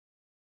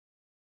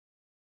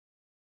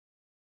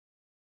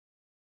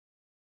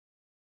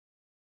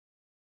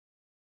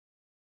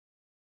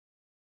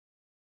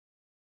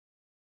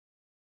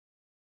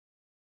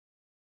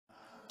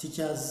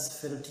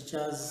Fellow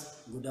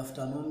teachers, good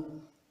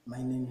afternoon. My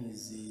name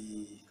is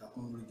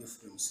Kakungulu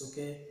Geoffrey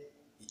Musoke,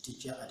 a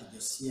teacher at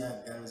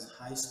Josia Girls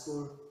High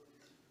School,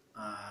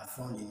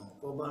 found in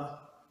Bukoba.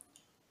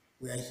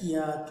 We are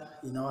here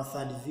in our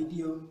third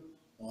video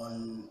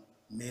on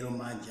mail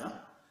merger.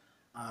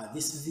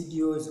 This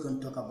video is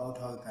going to talk about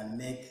how we can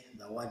make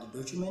the Word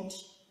document.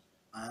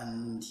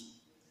 And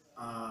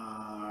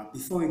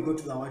before we go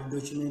to the Word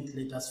document,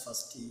 let us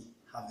first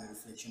have a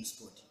reflection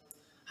spot.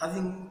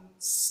 Having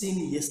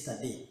seen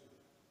yesterday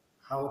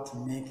how to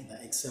make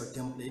the Excel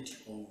template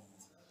of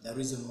the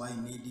reason why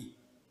you need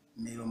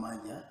mail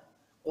merger,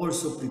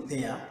 also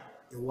prepare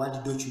a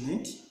Word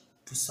document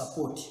to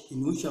support,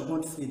 in which you are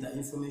going to fill the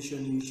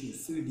information which you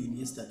filled in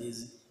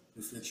yesterday's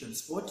reflection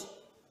spot.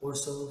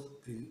 Also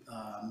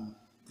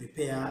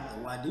prepare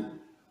a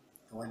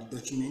Word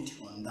document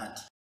on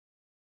that.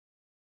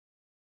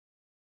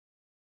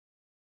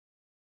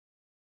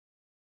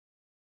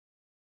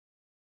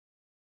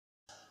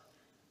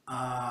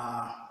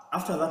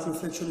 After that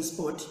reflection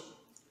spot,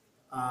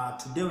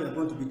 today we are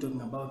going to be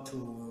talking about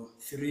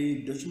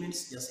three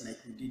documents, just like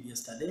we did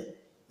yesterday.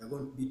 We are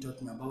going to be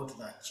talking about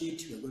the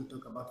cheat, we are going to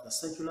talk about the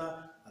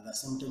circular, at the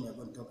same time we are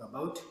going to talk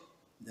about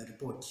the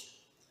report.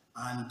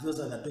 And those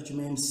are the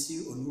documents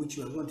on which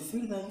we are going to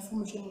fill the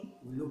information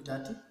we looked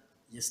at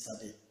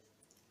yesterday.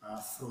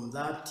 From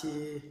that,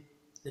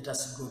 let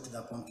us go to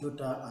the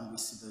computer and we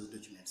see those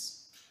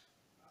documents.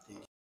 Thank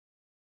you.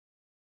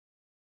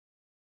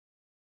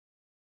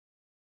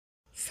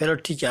 Fellow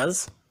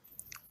teachers,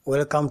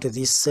 welcome to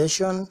this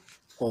session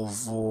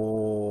of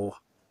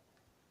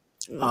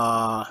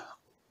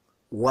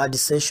Word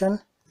session.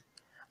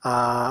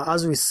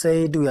 As we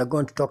said, we are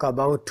going to talk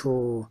about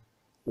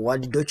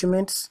Word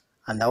documents,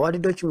 and the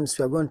Word documents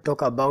we are going to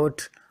talk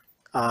about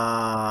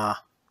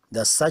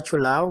the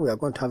circular. We are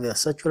going to have a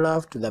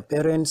circular to the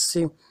parents,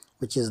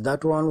 which is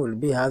that one. We'll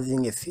be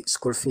having a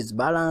school fees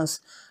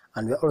balance,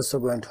 and we're also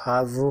going to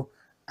have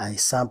a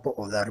sample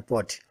of the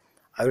report.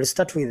 I will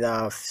start with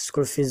the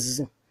school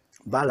fees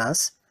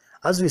balance.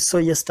 As we saw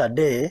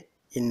yesterday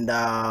in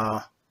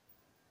the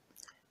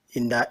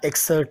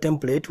Excel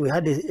template, we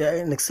had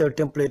an Excel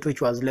template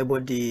which was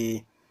labeled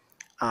the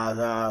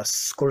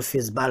school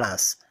fees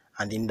balance,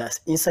 and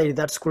inside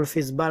that school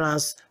fees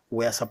balance,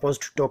 we are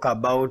supposed to talk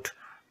about.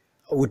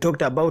 We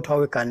talked about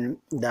how we can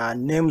the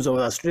names of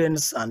the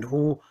students and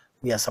who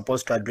we are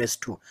supposed to address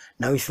to.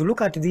 Now, if you look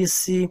at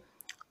this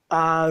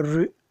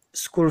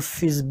school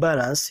fees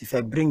balance, if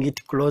I bring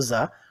it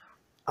closer,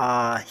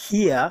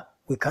 here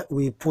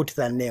we put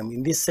the name.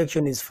 In this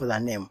section is for the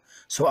name,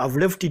 so I've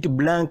left it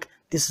blank.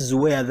 This is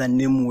where the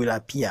name will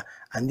appear,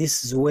 and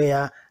this is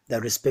where the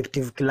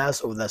respective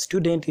class of the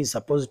student is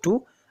supposed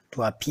to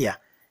appear.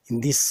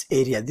 In this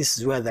area, this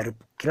is where the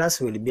class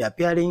will be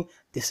appearing.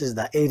 This is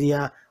the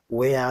area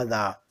where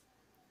the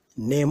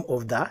name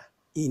of the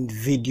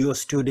individual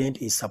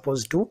student is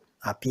supposed to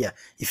appear.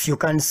 If you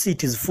can see,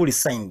 it is fully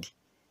signed.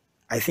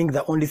 I think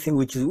the only thing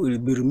which will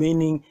be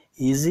remaining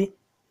is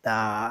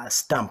the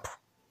stamp,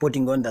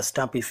 putting on the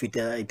stamp if it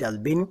has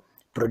been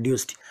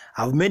produced.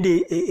 I've made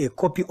a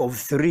copy of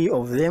 3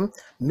 of them,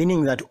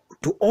 meaning that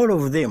to all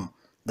of them,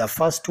 the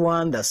first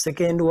one, the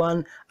second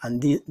one,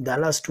 and the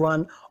last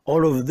one,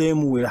 all of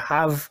them will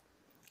have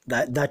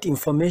that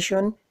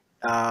information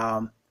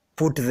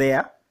put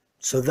there,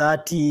 so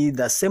that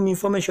the same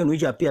information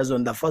which appears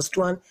on the first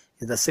one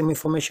is the same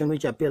information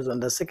which appears on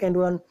the second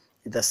one,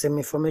 is the same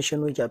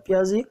information which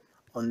appears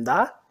on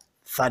the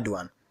third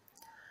one.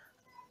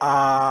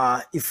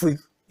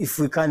 If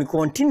we can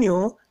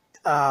continue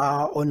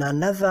on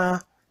another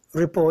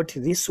report,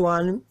 this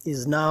one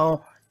is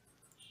now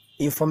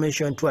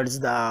information towards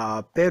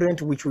the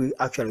parent, which we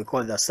actually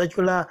call the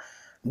circular.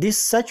 This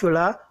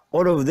circular,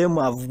 all of them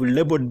have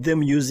labeled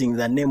them using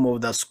the name of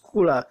the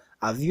school.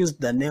 I've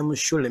used the name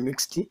Shule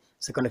Mixed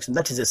Secondary School.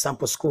 That is a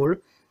sample school.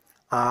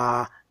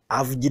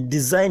 I've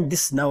designed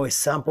this now a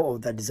sample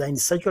of the design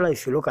circular.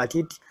 If you look at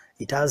it,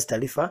 it has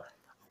taarifa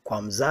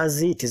kwa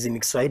mzazi. It is in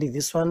Kiswahili,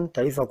 this one.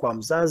 Taarifa kwa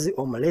mzazi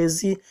o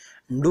mlezi,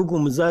 ndugu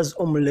mzazi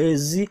o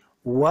mlezi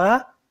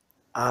wa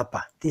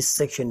hapa. This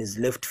section is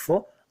left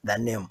for the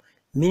name,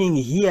 meaning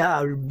here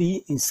I'll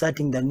be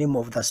inserting the name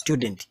of the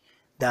student,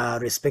 the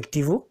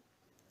respective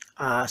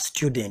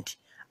student.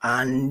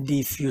 And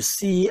if you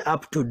see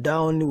up to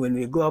down, when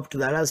we go up to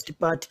the last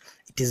part,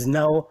 it is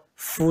now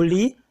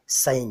fully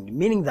signed,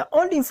 meaning the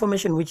only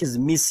information which is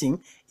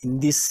missing in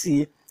this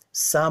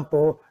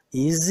sample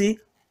is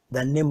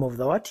the name of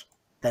the what?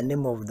 The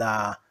name of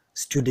the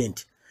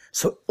student.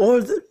 So all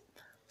the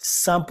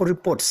sample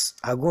reports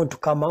are going to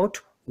come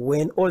out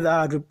when all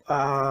the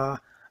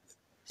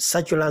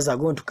circulars are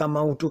going to come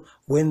out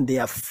when they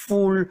are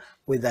full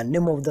with the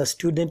name of the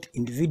student,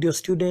 individual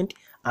student,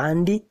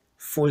 and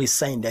fully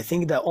signed. I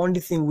think the only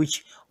thing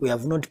which we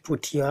have not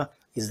put here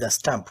is the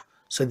stamp.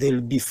 So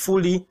they'll be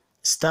fully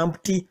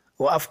stamped,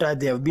 or after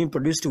they have been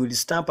produced with the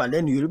stamp, and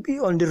then you'll be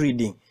only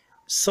reading.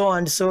 So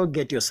and so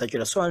get your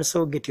circular, so and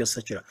so get your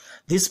circular.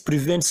 This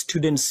prevents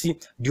students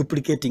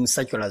duplicating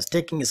circulars,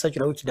 taking a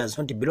circular which does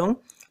not belong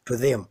to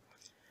them.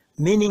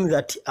 meaning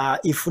that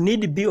if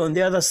need be on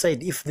the other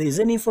side, if there is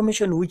any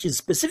information which is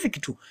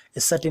specific to a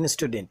certain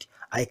student,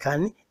 I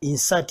can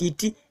insert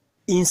it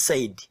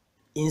inside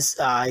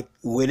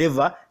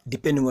wherever,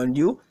 depending on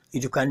you.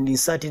 You can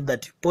insert it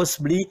that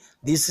possibly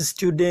this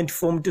student,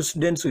 Form 2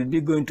 students, will be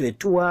going to a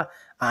tour,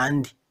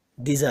 and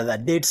these are the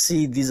dates,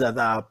 these are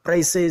the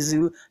prices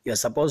you're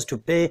supposed to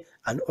pay,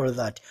 and all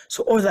that.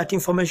 So all that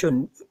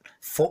information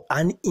for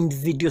an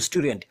individual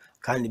student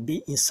can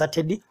be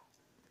inserted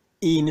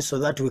in, so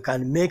that we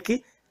can make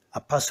a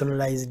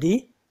personalized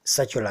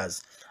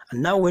circulars.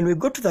 And now when we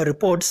go to the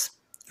reports,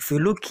 if you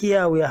look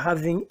here, we are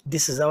having,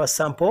 this is our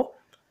sample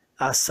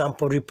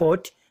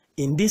report.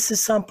 In this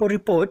sample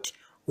report,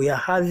 we are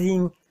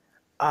having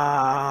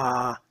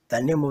the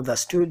name of the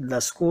student, the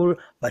school.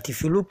 But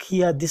if you look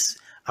here, this,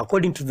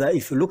 according to the,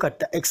 if you look at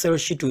the Excel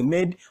sheet we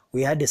made,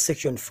 we had a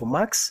section for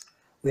marks,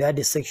 we had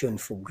a section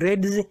for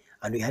grades,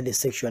 and we had a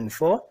section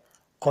for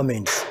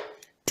comments.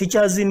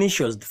 Teachers'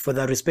 initials for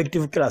the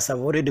respective class, I've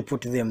already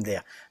put them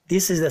there.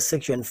 This is the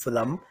section for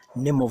the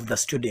name of the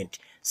student.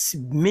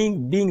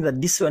 Being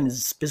that this one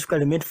is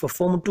specifically meant for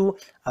Form 2,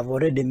 I've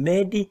already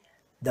made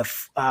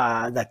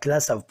the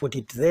class, I've put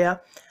it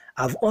there.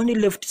 I've only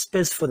left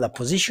space for the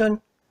position.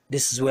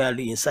 This is where I'll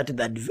insert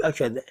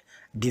the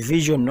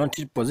division, not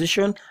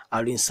position.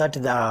 I'll insert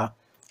the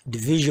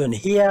division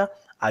here.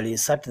 I'll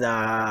insert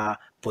the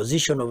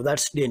position of that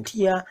student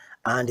here,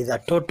 and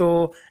the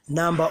total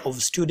number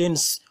of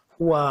students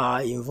who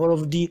are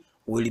involved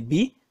will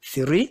be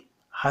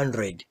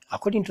 300,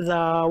 according to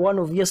the one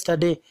of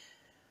yesterday.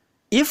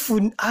 If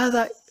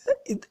other,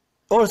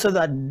 also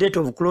the date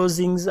of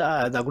closings,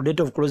 the date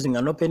of closing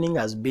and opening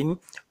has been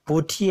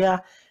put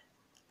here.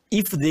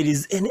 If there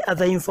is any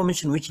other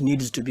information which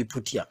needs to be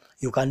put here,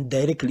 you can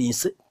directly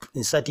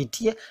insert it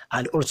here,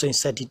 and also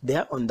insert it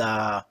there on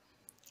the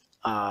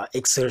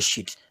Excel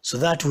sheet, so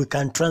that we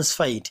can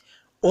transfer it.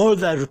 All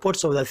the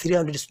reports of the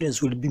 300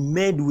 students will be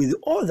made with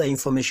all the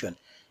information.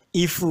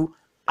 If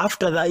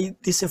after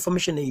this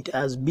information it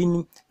has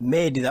been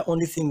made, the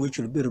only thing which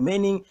will be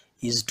remaining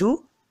is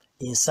to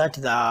insert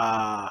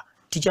the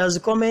teachers'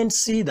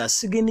 comments, the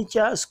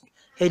signatures,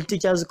 head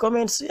teachers'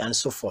 comments, and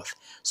so forth.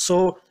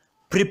 So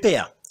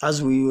prepare,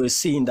 as we will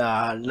see in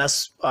the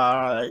last,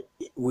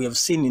 we have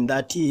seen in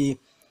that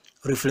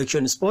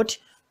reflection spot.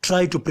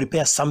 Try to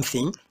prepare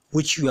something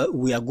which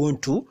we are going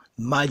to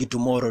merge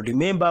tomorrow.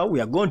 Remember,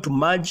 we are going to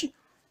merge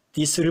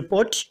this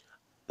report,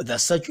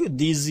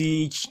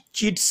 these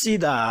cheats,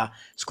 the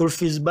school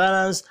fees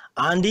balance,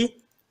 and the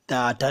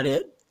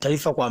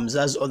Taarifa kwa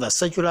Mzazi, or the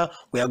circular.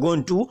 We are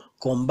going to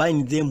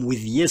combine them with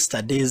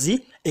yesterday's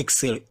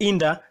Excel in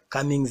the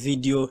coming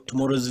video,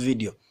 tomorrow's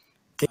video.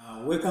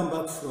 Welcome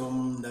back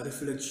from the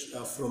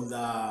reflection, from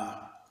the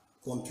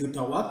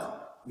computer work.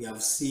 We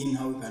have seen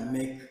how we can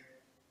make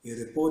a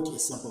report, a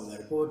sample of the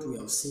report. We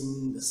have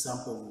seen the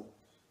sample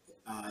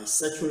a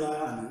circular,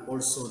 and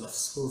also the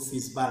school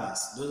fees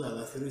balance. Those are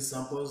the three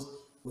samples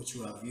which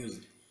we have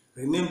used.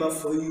 Remember,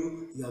 for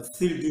you, you have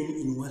filled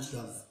in what you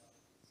have.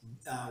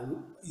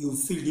 You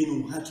filled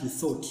in what you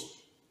thought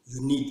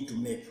you need to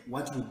make.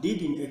 What we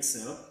did in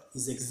Excel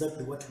is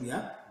exactly what we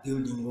are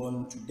building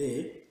on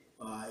today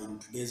in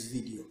today's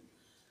video.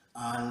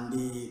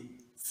 And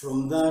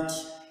from that,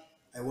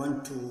 I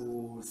want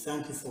to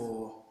thank you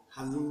for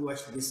having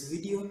watched this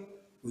video.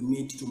 We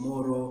meet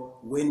tomorrow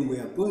when we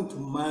are going to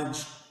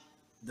merge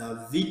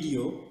the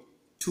video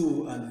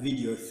 2 and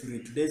video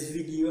 3. Today's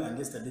video and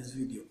yesterday's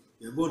video.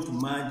 We are going to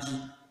merge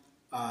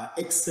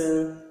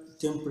Excel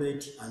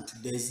template and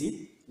today's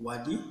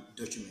Word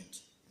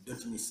document.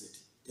 Don't miss it.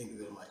 Thank you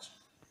very much.